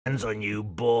Hands on you,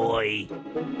 boy.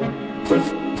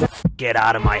 Get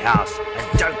out of my house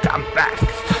and don't come back.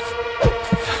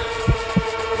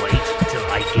 Wait till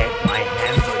I get my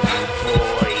hands on you,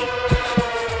 boy.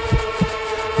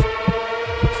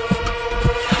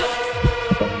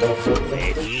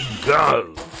 Ready,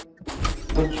 go.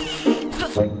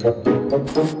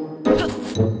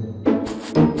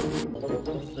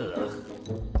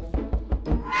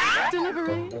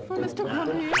 Delivery for Mr.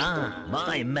 Honey. Ah,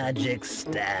 my magic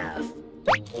staff.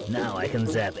 Now I can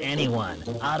zap anyone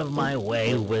out of my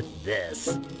way with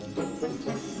this.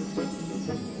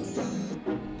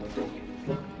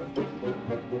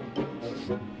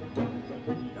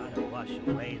 Gotta wash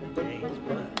away the day's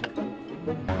work.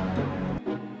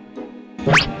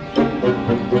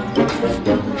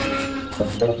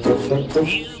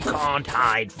 You can't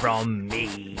hide from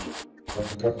me.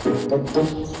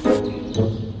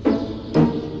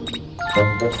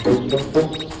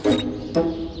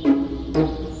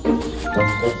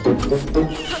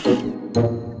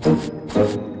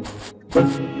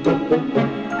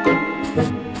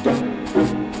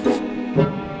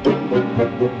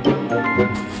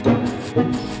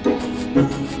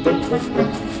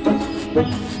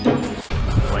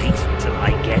 Wait till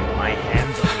I get my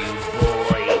hands on you,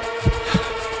 boy.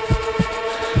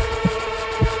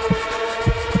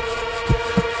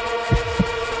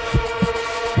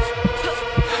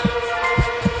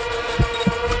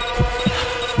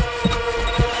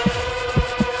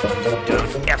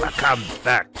 Don't ever come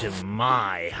back to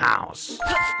my house.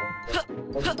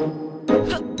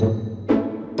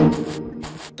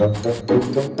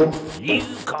 You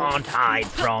can't hide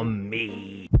from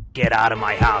me. Get out of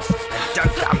my house and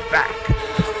don't come back.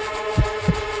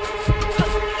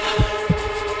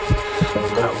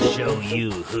 I'll show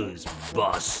you who's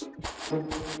boss.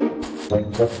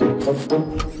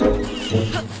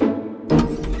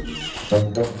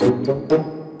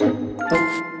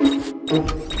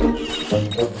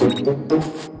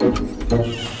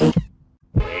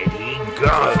 Ready,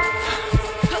 go.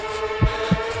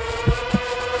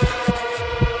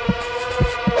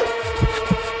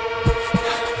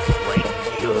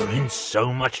 You're in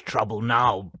so much trouble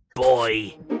now,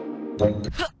 boy. Ready,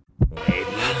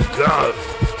 go.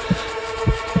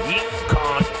 You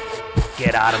can't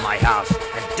get out of my house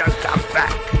and don't come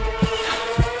back.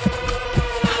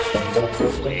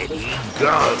 Ready,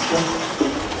 go.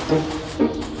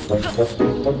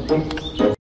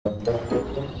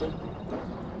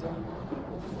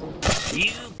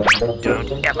 You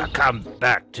don't ever come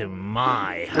back to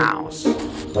my house.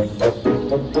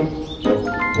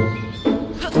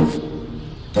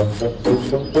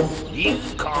 You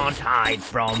can't hide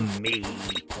from me.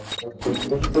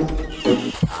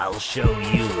 I'll show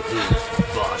you who's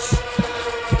boss.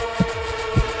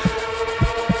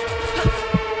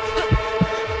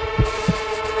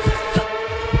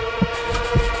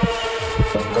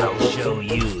 I'll show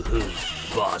you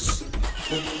who's boss.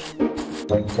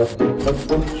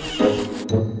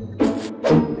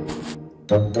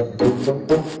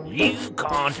 You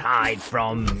can't hide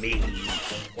from me.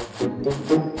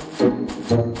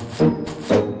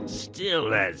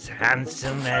 Still as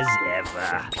handsome as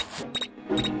ever.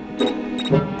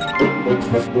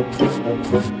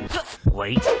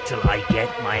 Wait till I get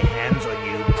my hands on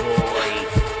you, boy.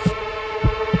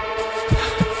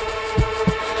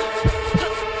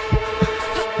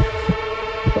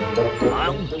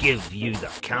 I'll give you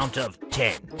the count of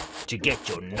 10 to get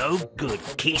your no-good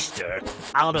keister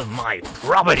out of my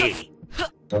property.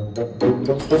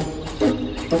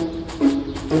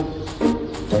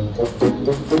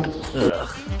 Ugh.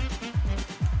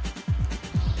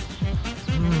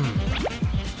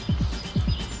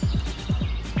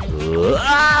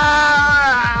 Ow!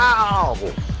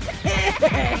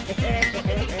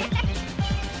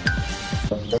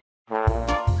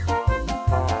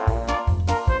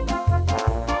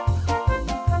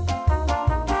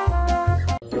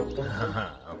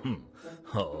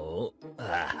 Oh,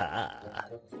 aha.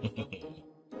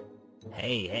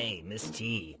 Hey, Miss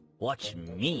T, watch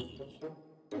me.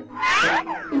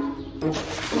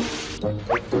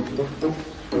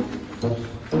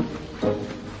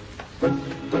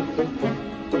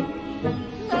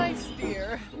 Nice,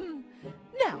 dear.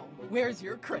 Now, where's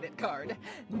your credit card?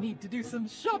 Need to do some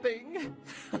shopping.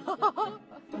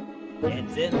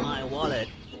 It's in my wallet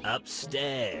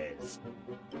upstairs.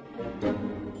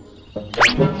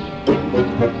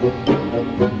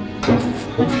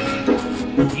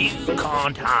 You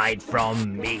can't hide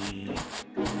from me.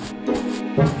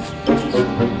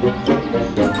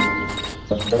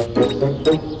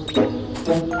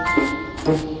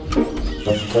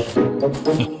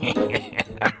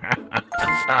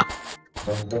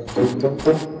 Wait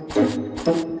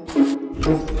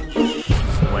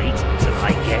till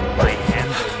I get my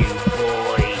hands on you,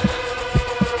 boy.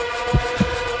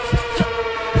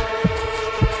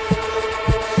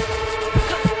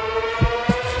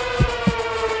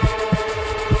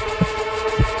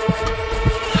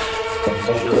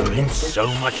 You're in so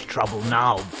much trouble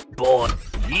now, boy.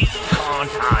 You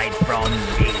can't hide from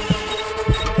me.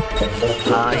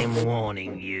 I'm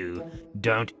warning you.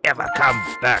 Don't ever come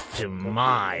back to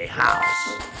my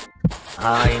house.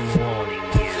 I'm warning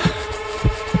you.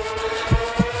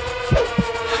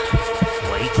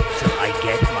 Wait till I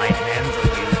get my hands on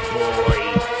you, boy.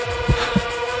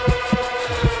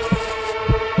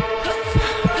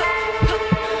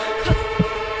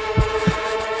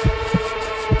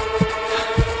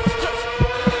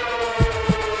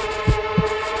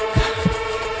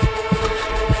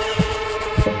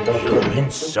 You're in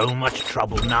so much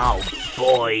trouble now,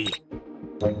 boy.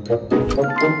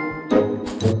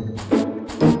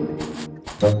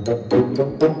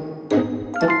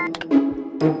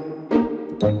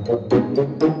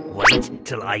 Wait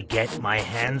till I get my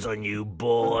hands on you,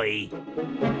 boy.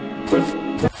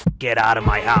 Get out of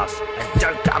my house and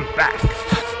don't come back.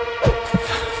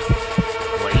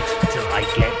 Wait till I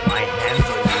get my hands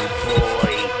on you,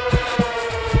 boy.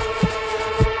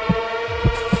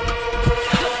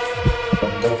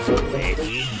 There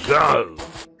you go.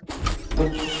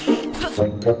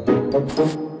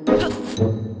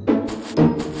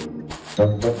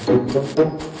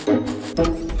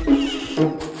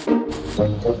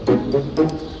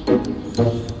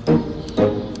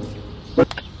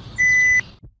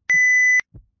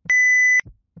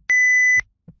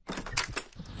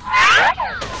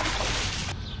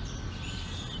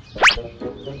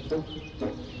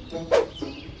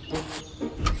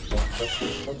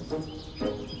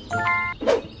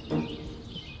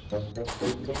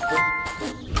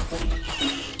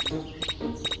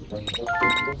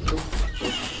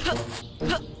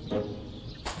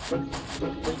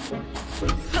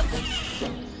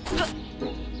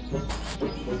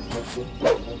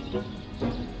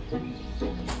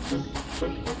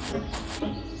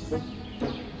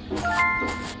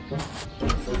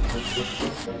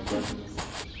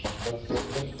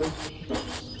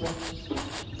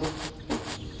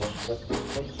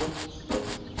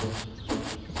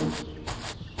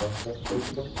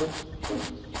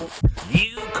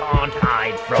 You can't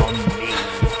hide from me.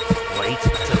 Wait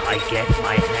till I get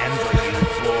my hands on you,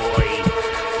 boy.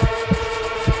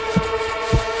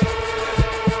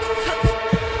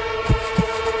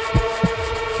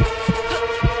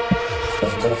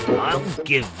 I'll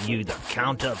give you the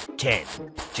count of 10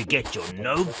 to get your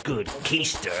no-good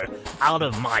keister out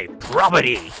of my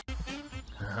property.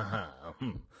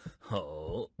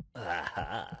 Oh,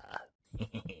 aha.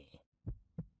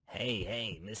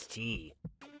 Hey, Miss T.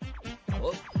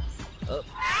 Oh,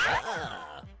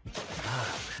 ah.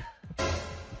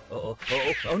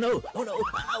 Oh no, oh no.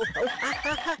 Ow.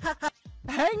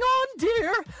 Hang on,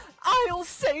 dear. I'll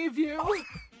save you.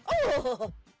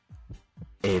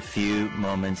 A few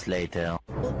moments later.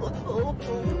 Oh.